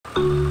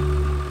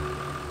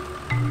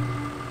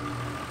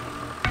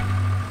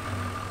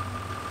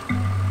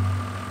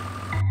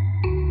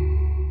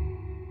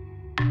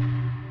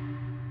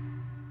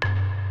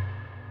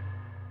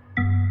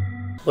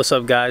What's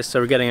up guys? So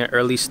we're getting an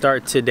early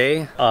start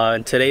today.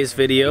 In today's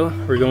video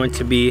we're going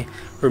to be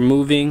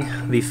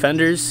removing the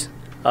fenders.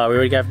 We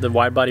already got the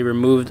wide body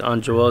removed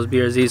on Joel's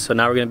BRZ, so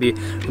now we're going to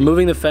be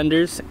removing the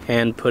fenders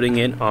and putting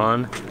it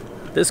on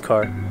this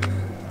car.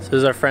 So this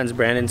is our friend's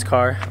Brandon's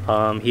car.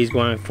 He's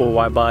going full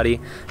wide body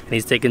and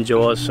he's taking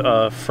Joel's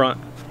front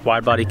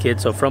wide body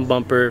kit, so front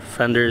bumper,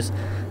 fenders,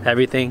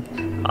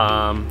 everything.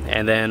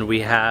 And then we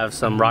have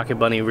some Rocket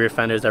Bunny rear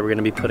fenders that we're going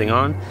to be putting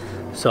on.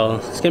 So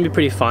it's gonna be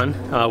pretty fun.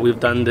 We've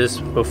done this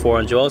before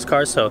on Joel's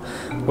car, so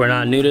we're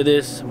not new to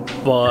this,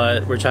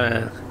 but we're trying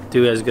to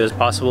do as good as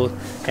possible.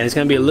 And it's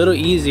gonna be a little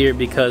easier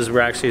because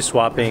we're actually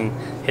swapping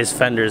his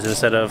fenders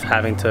instead of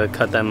having to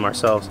cut them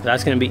ourselves.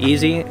 That's gonna be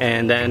easy.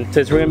 And then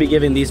since we're gonna be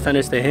giving these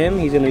fenders to him,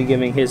 he's gonna be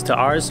giving his to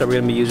ours, so we're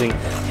gonna be using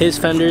his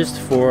fenders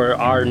for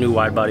our new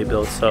wide body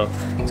build. So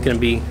it's gonna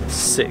be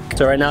sick.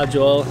 So right now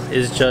Joel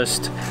is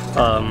just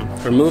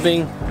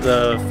removing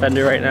the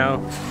fender right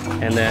now,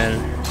 and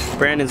then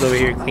Brandon's over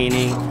here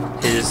cleaning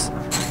his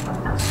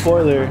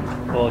spoiler,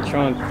 well,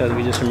 trunk, because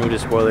we just removed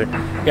his spoiler.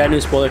 We got a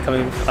new spoiler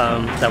coming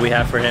that we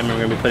have for him, and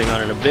we're gonna be putting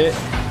on in a bit.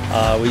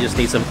 We just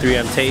need some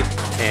 3M tape,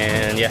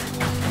 and yeah.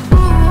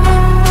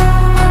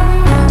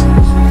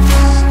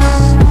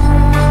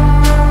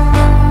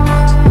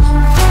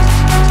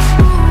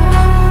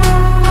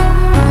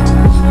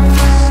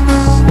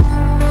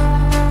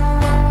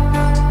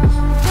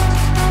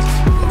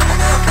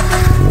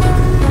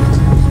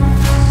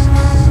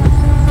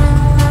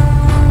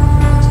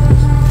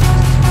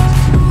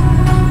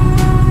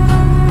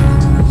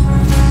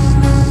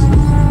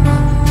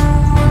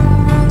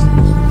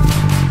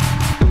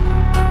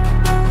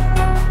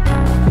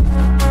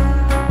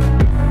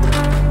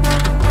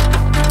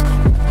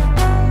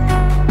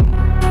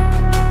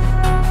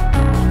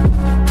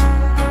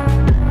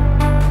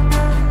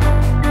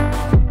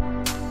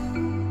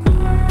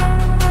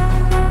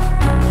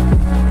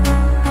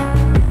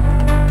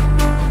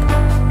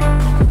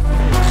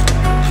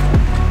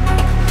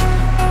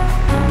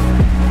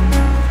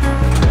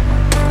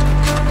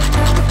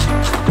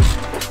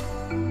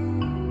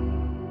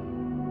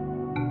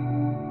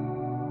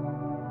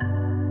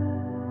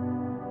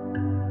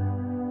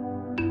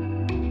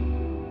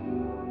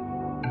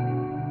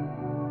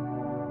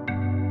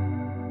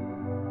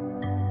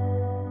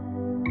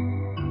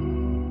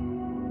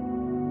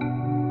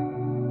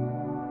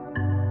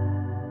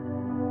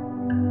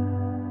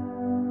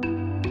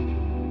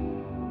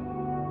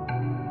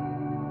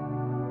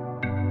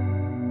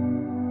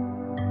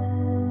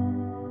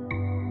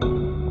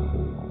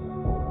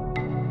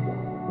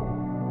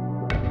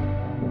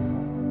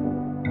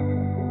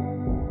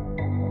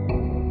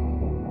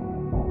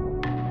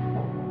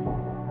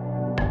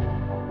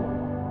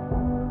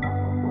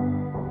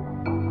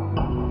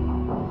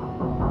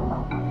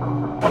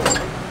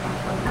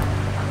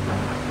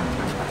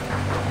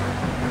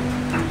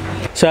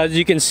 So as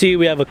you can see,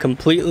 we have a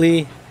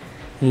completely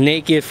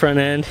naked front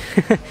end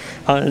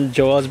on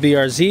Joel's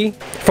BRZ.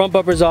 Front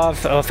bumper's off,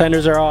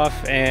 fenders are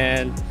off,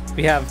 and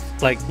we have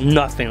like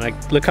nothing.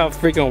 Like, look how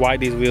freaking wide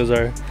these wheels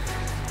are.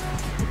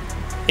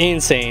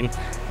 Insane.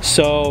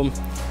 So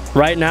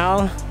right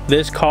now,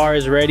 this car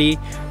is ready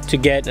to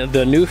get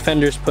the new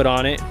fenders put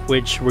on it,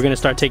 which we're gonna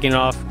start taking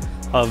off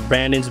of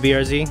Brandon's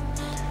BRZ.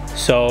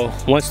 So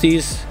once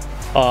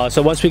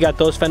we got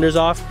those fenders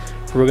off,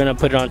 we're gonna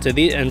put it onto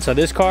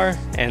this car,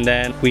 and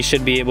then we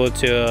should be able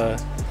to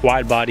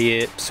wide body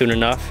it soon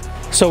enough.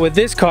 So with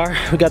this car,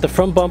 we got the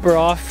front bumper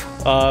off.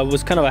 It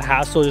was kind of a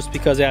hassle just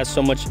because it has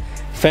so much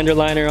fender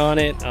liner on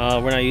it.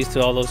 We're not used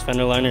to all those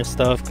fender liner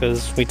stuff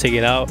because we take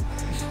it out.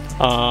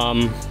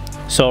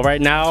 So right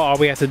now, all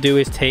we have to do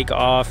is take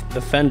off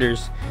the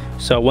fenders.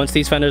 So once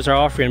these fenders are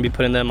off, we're gonna be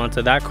putting them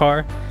onto that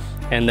car,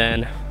 and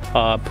then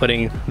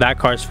putting that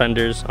car's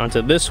fenders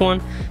onto this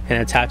one, and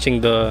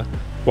attaching the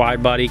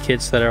wide body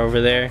kits that are over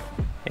there.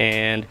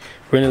 And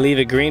we're gonna leave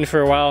it green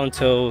for a while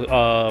until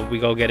we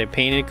go get it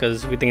painted,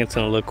 because we think it's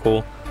gonna look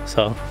cool.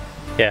 So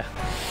yeah,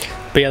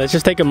 but yeah, let's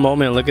just take a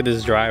moment and look at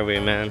this driveway,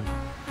 man.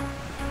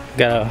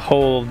 Got a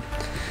whole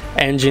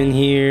engine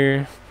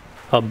here,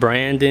 a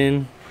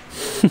Brandon.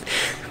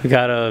 We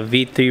got a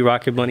V3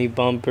 Rocket Bunny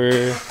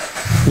bumper.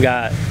 We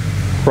got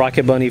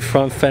Rocket Bunny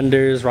front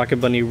fenders, Rocket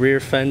Bunny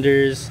rear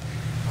fenders,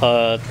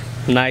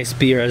 nice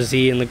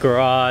BRZ in the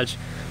garage.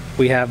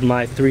 We have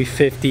my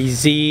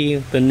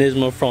 350Z, the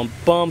Nismo front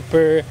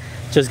bumper.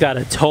 Just got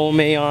a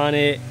Tomei on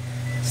it.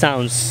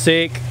 Sounds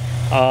sick.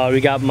 We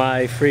got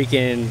my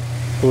freaking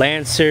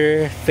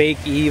Lancer fake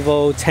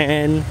Evo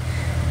 10.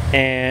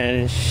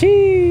 And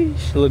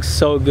sheesh, looks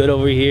so good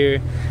over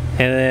here. And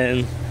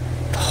then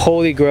the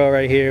holy grail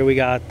right here, we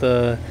got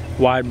the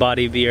wide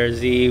body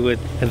BRZ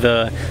with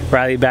the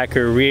Riley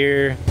backer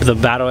rear, the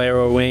battle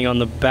arrow wing on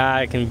the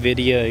back,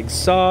 NVIDIA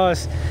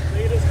exhaust.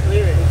 Look at this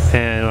clearance.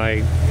 And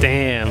like,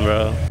 damn,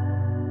 bro.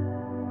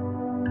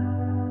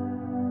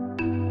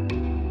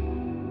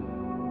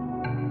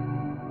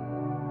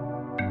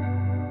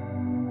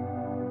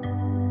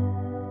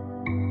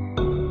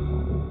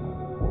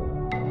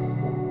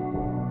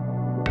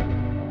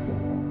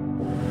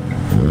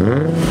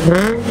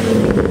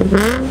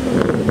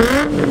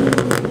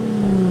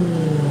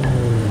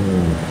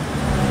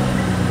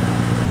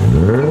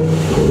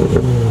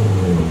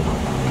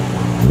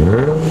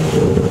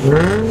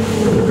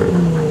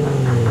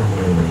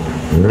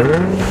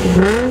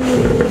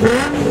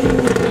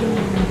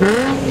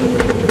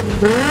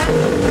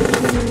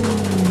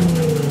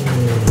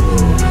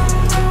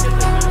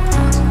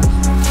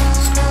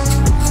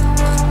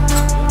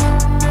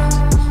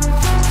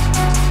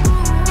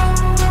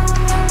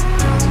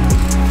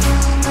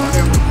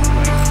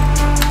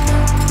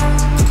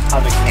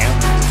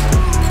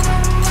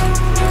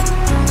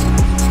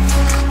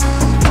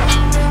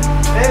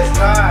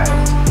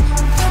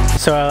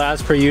 So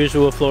as per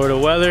usual, Florida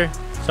weather,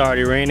 it's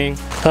already raining.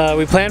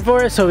 We planned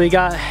for it, so we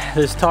got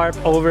this tarp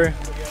over.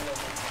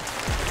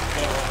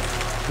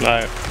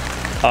 Alright.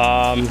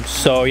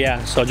 So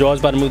yeah, so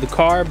Joel's about to move the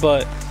car,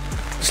 but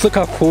just look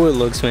how cool it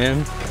looks,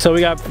 man. So we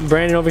got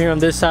Brandon over here on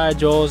this side,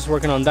 Joel's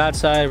working on that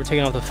side. We're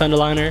taking off the fender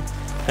liner,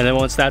 and then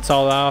once that's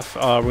all off,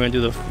 we're gonna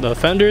do the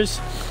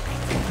fenders.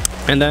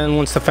 And then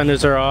once the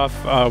fenders are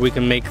off, we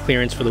can make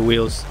clearance for the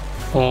wheels.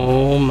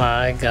 Oh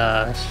my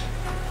gosh.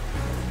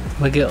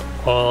 Look at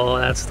all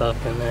that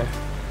stuff in there.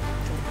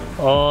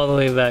 All the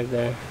way back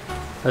there.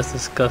 That's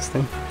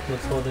disgusting.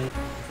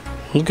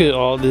 Look at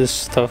all this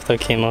stuff that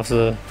came off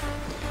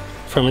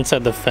from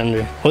inside the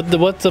fender.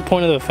 What's the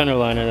point of the fender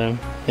liner then?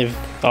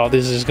 If all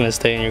this is gonna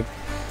stay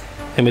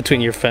in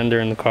between your fender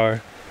and the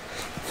car.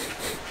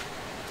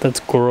 That's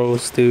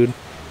gross, dude.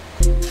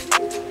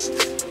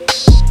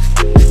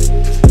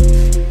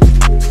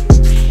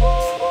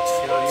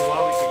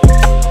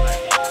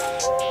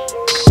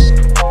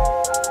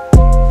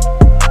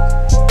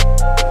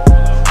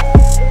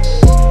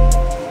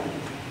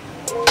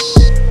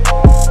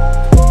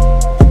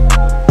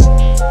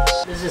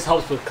 This just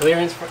helps with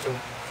clearance for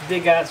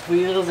big ass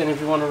wheels, and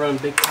if you want to run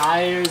big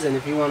tires, and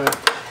if you want to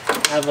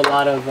have a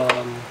lot of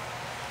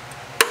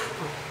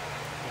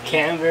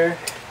camber,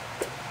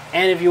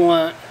 and if you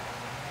want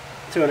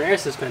to an air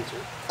suspension.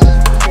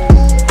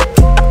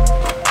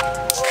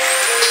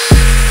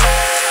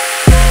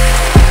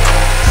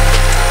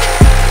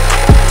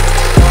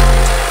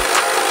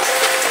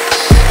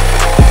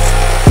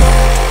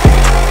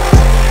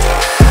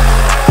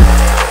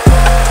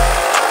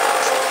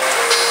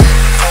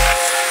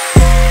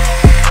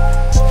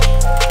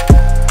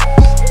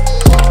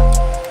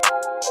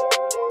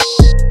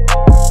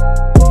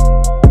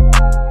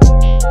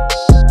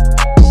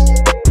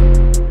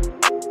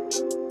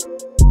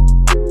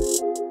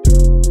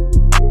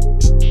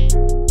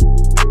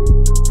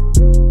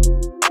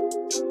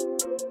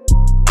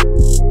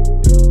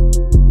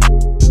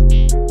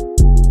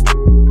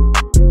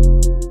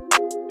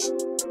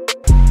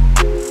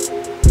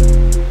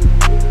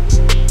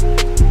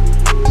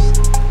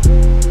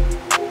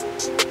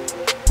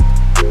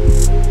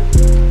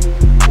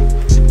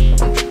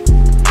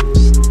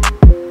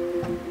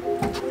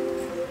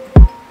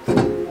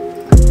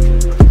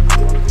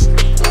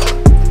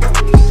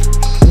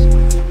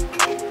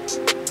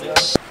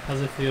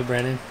 How's it feel,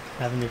 Brandon,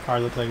 having your car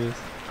look like this?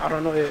 I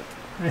don't know yet.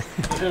 You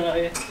don't know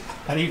yet?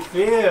 How do you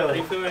feel? How do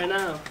you feel right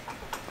now?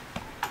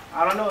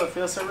 I don't know, it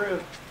feels so real.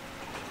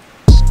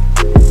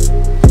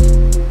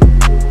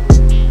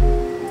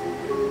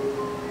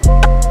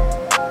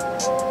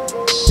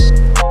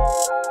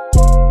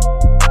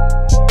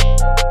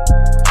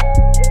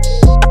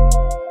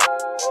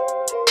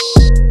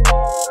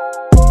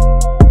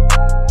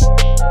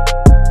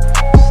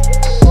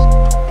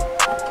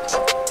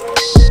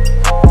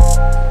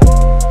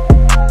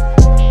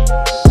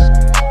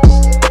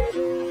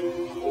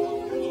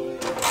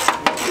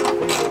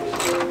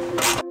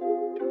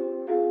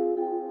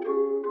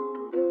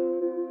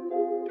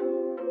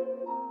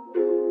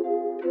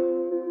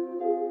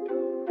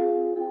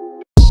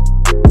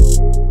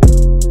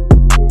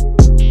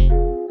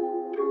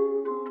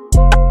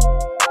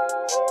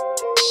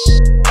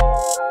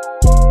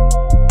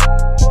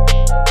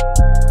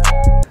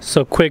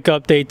 So quick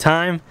update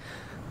time.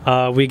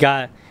 We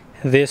got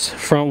this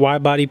front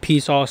wide body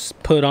piece all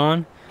put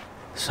on.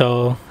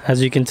 So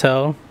as you can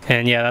tell,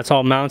 and yeah, that's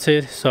all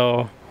mounted.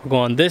 So we'll go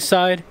on this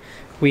side.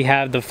 We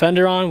have the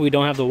fender on. We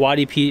don't have the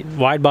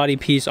wide body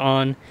piece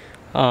on.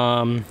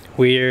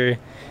 We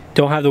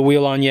don't have the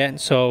wheel on yet.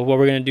 So what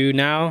we're gonna do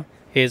now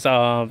is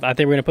I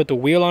think we're gonna put the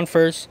wheel on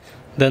first,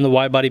 then the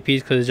wide body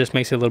piece, because it just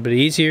makes it a little bit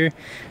easier.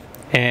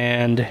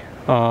 And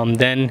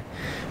then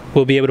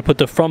we'll be able to put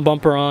the front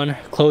bumper on,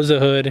 close the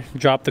hood,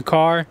 drop the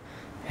car,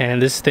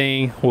 and this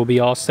thing will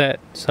be all set.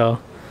 So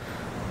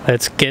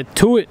let's get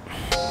to it.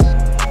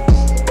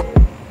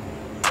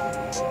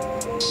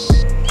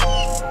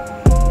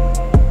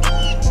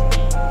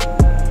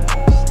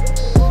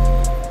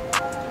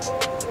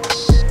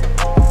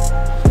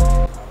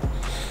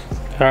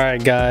 All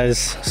right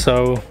guys,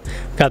 so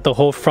got the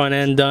whole front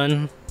end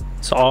done.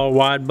 It's all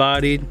wide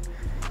bodied,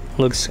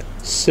 looks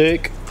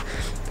sick.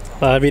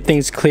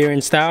 Everything's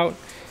clearanced out.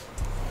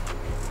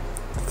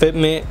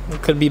 Fitment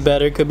could be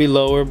better, could be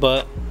lower,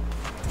 but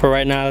for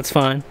right now it's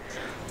fine.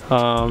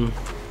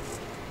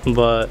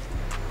 But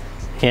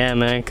yeah,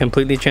 man,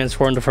 completely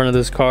transformed the front of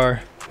this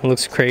car. It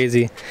looks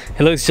crazy.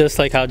 It looks just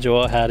like how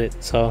Joel had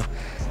it. So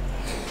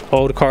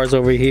old cars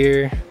over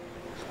here,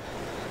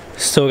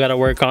 still got to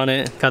work on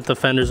it. Got the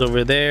fenders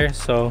over there,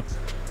 so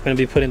I'm gonna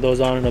be putting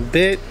those on in a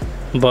bit.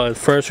 But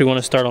first we want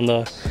to start on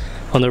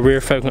the rear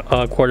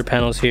quarter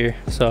panels here.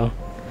 So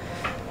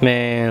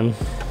man,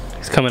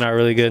 it's coming out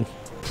really good.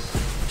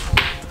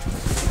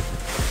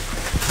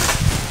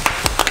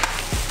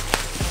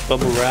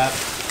 Bubble wrap.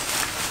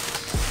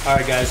 All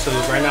right guys, so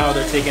right now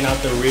they're taking out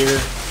the rear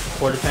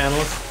quarter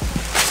panels.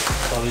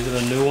 So these are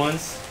the new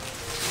ones.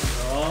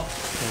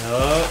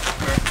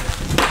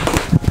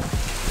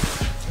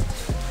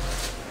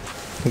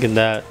 Look at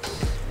that.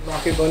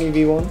 Rocket Bunny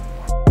V1.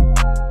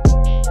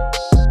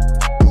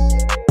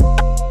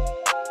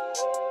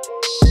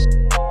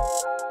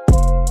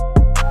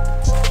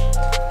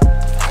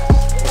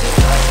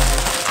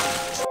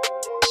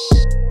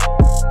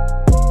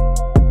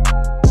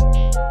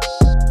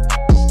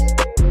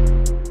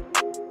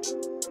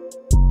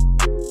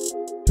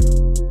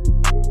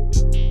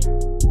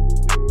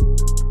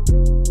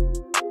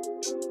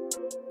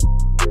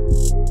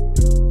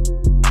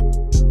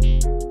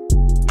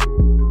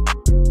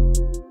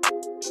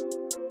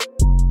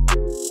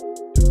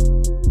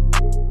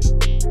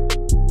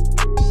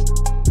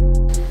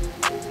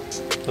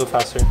 A little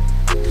faster.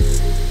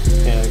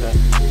 Yeah, like that.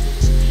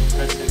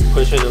 That's it.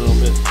 Push it a little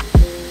bit.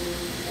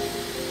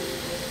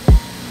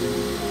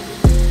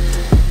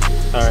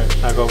 Alright,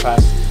 now go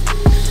fast.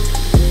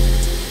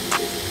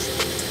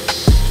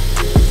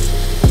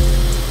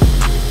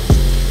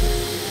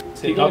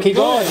 I'll keep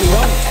going. Keep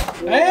going.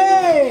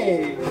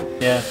 Hey!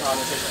 Yeah.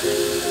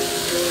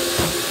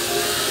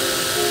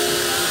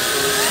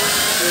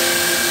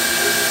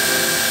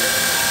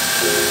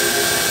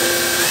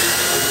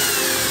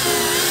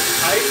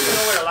 I used to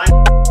know where to line.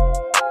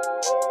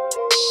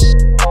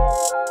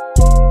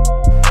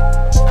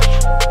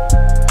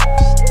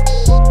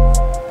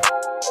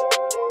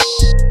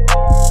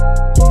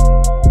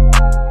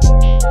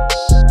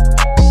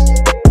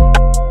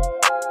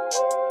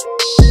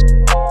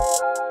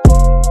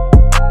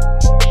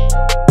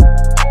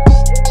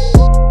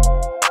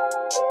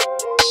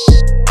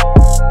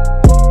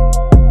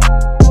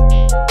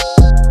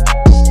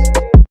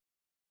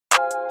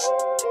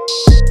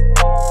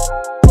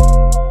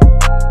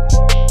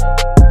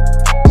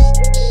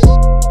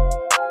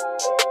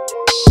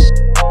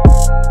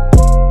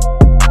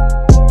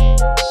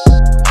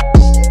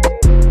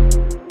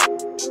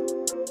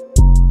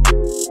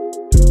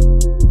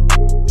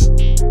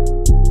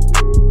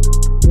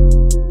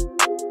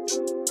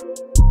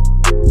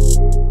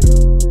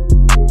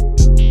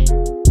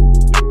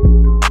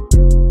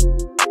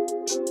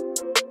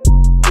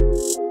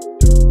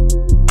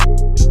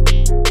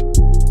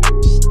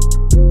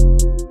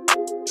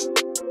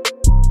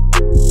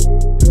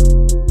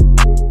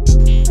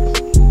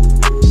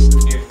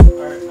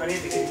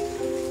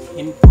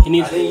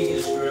 I think you can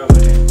just screw it up my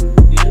hand.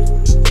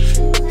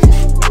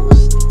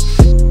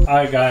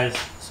 Alright guys,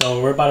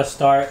 so we're about to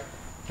start.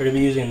 We're gonna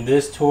be using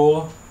this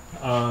tool.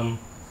 And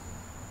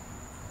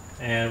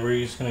we're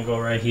just gonna go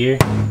right here.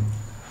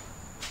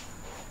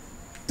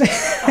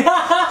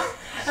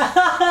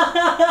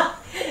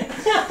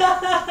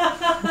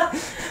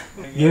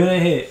 Give it a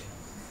hit.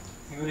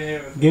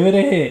 Give it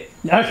a hit.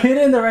 I'll hit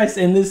in the rest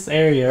in this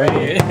area right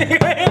here.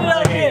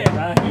 Right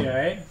here,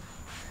 right?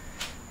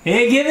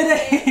 Hey, give it a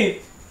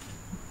hit.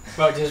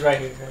 Bro, just right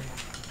here.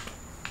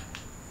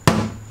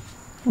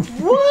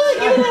 What?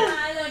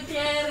 I don't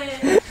get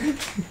it.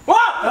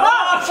 What?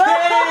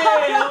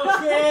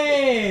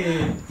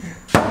 Okay.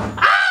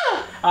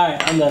 Ah!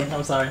 Alright, I'm done.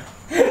 I'm sorry.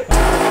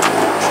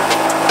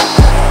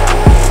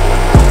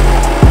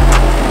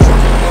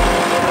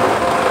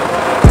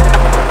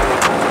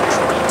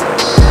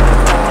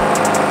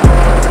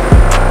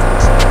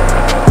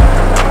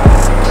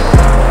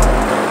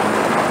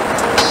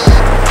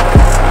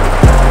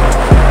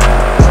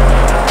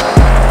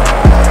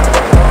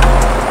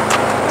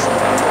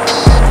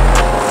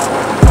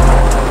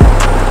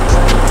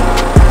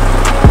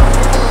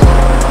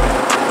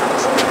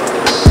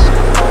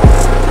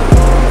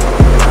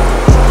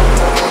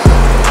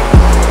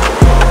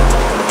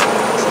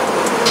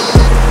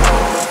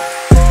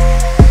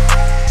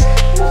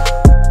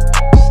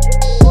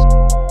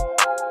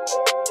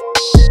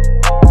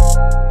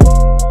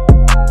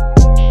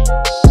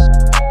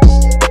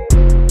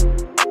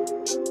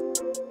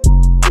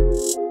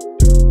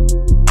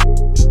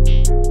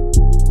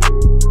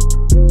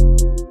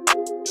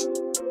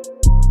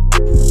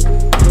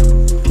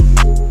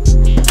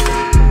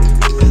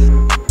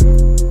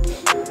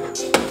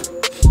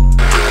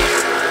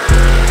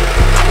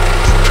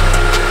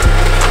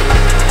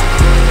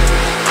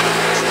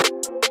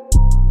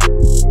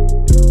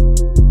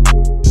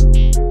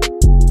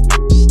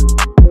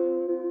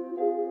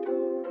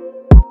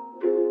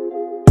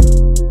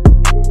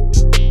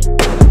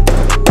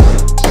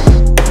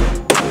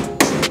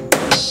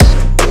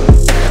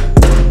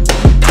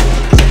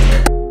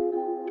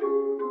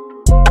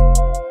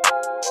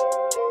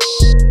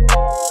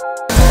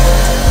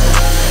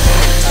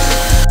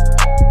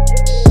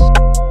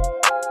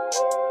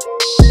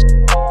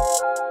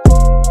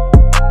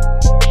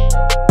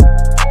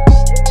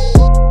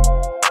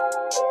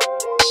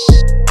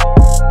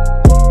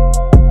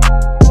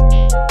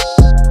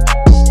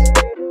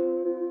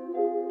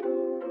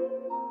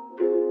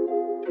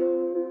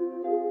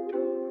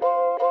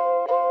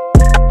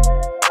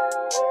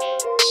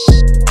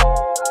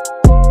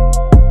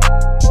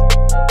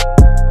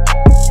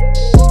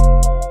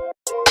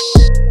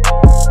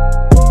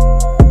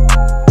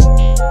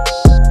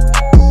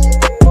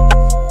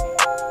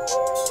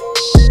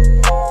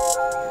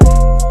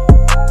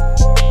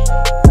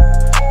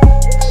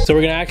 So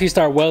we're gonna actually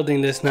start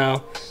welding this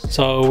now.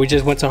 So we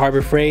just went to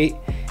Harbor Freight,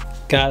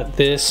 got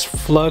this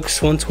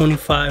Flux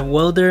 125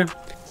 welder.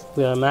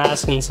 We got a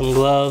mask and some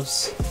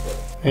gloves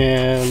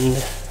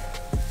and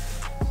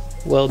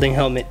welding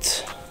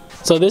helmet.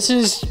 So this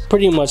is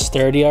pretty much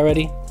sturdy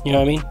already, you know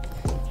what I mean?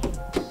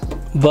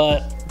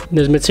 But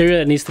there's material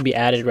that needs to be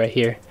added right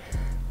here.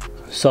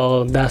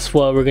 So that's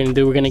what we're gonna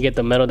do. We're gonna get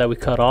the metal that we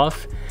cut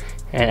off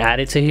and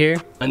add it to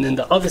here. And then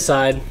the other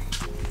side,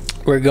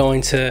 we're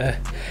going to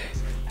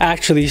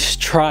actually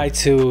try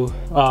to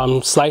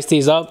slice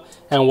these up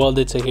and weld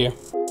it to here.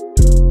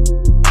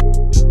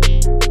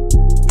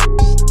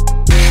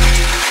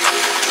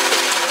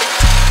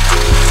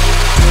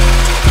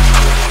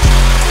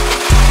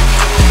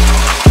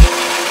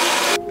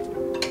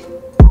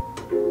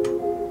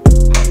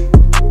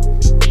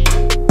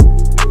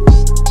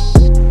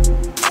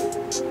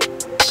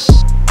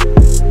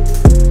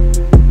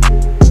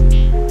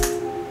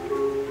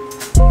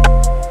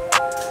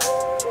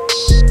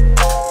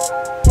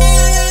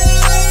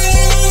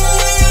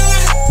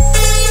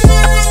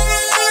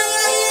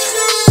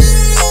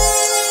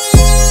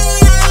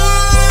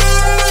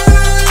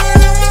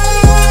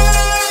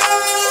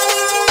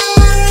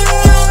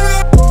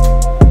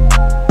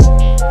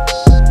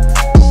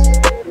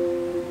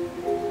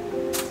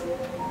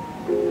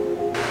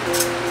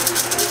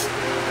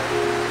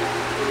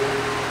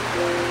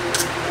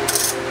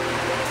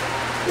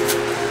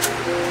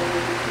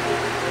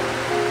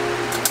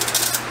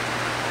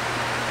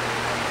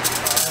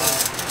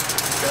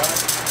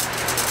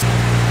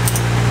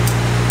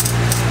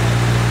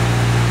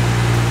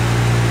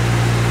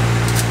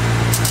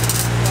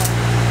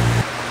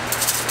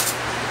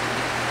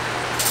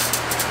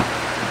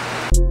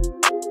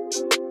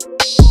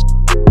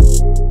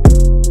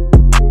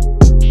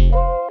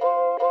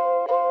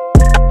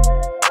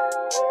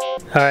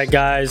 Alright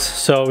guys,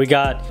 so we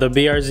got the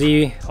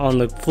BRZ on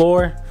the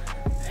floor,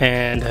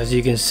 and as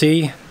you can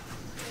see,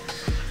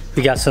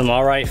 we got some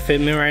alright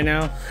fitment right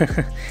now.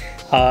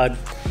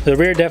 The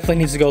rear definitely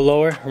needs to go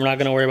lower. We're not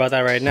gonna worry about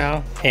that right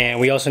now. And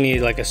we also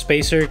need like a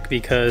spacer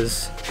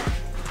because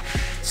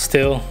it's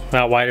still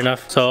not wide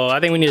enough. So I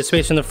think we need a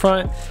spacer in the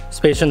front,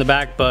 spacer in the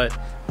back, but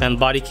man, the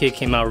body kit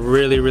came out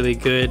really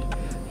good.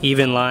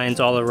 Even lines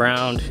all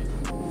around.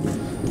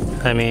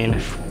 I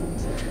mean,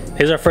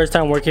 this is our first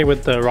time working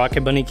with the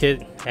Rocket Bunny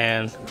kit,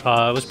 and it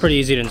was pretty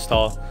easy to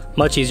install.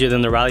 Much easier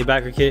than the Rally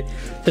Backer kit,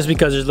 just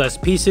because there's less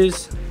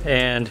pieces,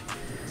 and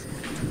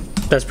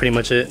that's pretty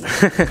much it.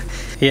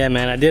 Yeah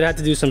man, I did have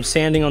to do some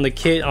sanding on the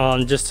kit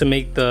just to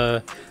make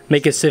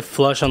it sit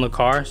flush on the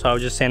car, so I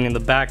was just sanding the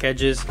back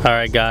edges.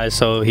 Alright guys,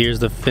 so here's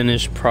the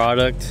finished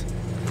product.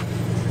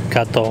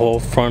 Got the whole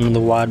front of the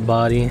wide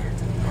body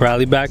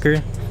Rally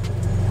Backer.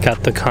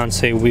 Got the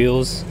Kansei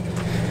wheels.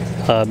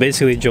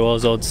 Basically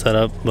Joel's old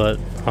setup, but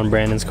on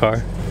Brandon's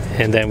car.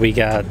 And then we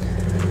got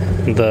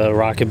the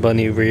Rocket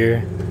Bunny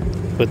rear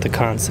with the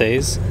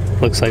Kanseis.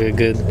 Looks like a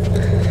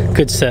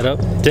good setup.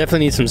 Definitely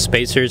need some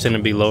spacers and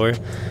it'll be lower,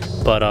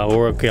 but we'll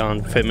work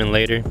on fitment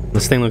later.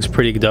 This thing looks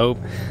pretty dope.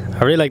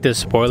 I really like this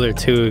spoiler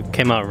too. It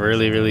came out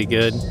really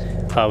good.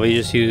 We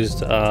just used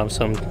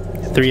some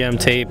 3M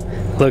tape.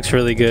 Looks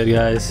really good,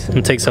 guys. I'm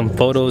gonna take some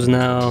photos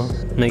now,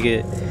 make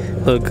it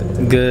look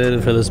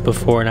good for this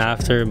before and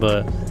after,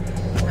 but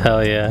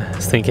hell yeah,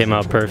 this thing came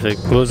out perfect.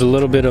 It was a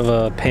little bit of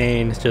a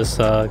pain just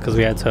because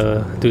we had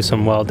to do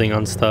some welding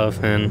on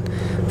stuff, and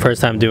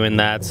first time doing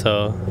that,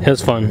 so it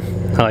was fun.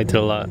 I liked it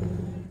a lot.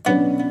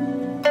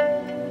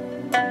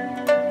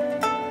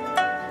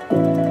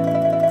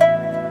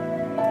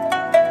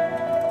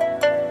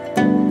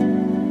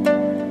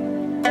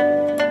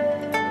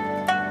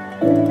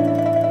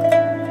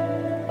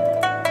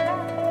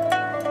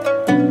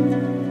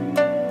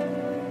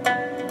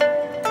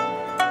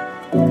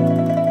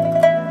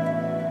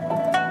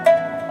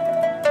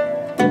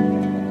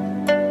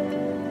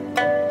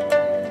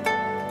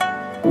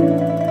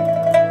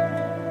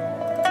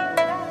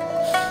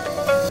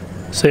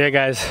 So yeah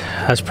guys,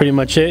 that's pretty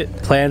much it.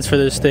 Plans for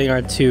this thing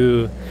are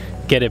to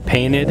get it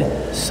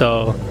painted,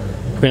 so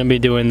we're gonna be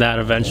doing that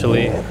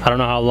eventually. I don't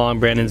know how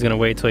long Brandon's gonna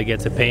wait till he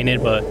gets it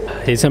painted, but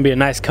it's gonna be a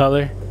nice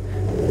color.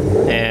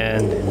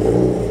 And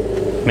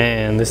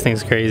man, this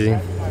thing's crazy.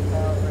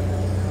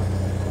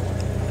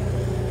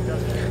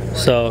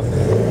 So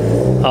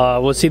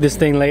we'll see this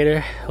thing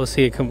later. We'll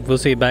see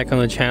it back on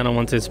the channel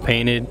once it's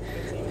painted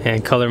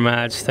and color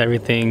matched.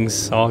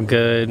 Everything's all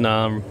good.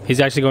 He's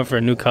actually going for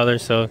a new color,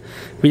 so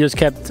we just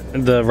kept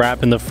the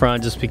wrap in the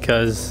front just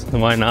because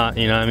why not,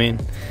 you know what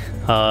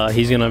I mean?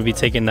 He's gonna be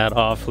taking that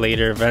off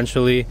later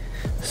eventually,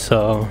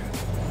 so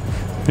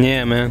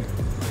yeah man,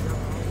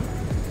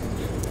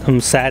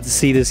 I'm sad to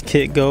see this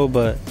kit go,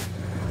 but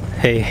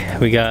hey,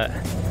 we got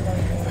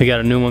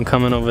a new one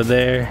coming over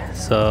there,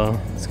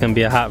 so it's gonna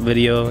be a hot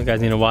video. You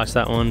guys need to watch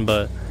that one,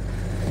 but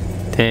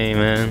dang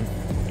man.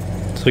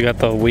 So we got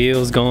the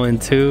wheels going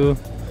too.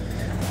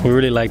 We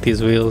really like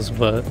these wheels,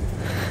 but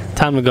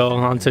time to go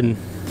on to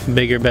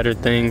bigger, better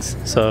things.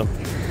 So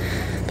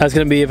that's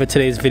gonna be it for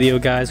today's video,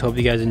 guys. Hope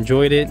you guys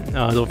enjoyed it.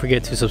 Don't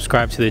forget to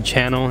subscribe to the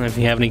channel. And if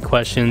you have any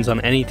questions on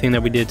anything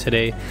that we did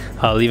today,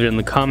 leave it in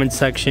the comment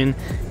section.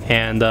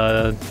 And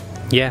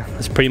yeah,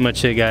 that's pretty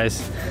much it,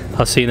 guys.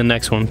 I'll see you in the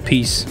next one.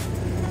 Peace.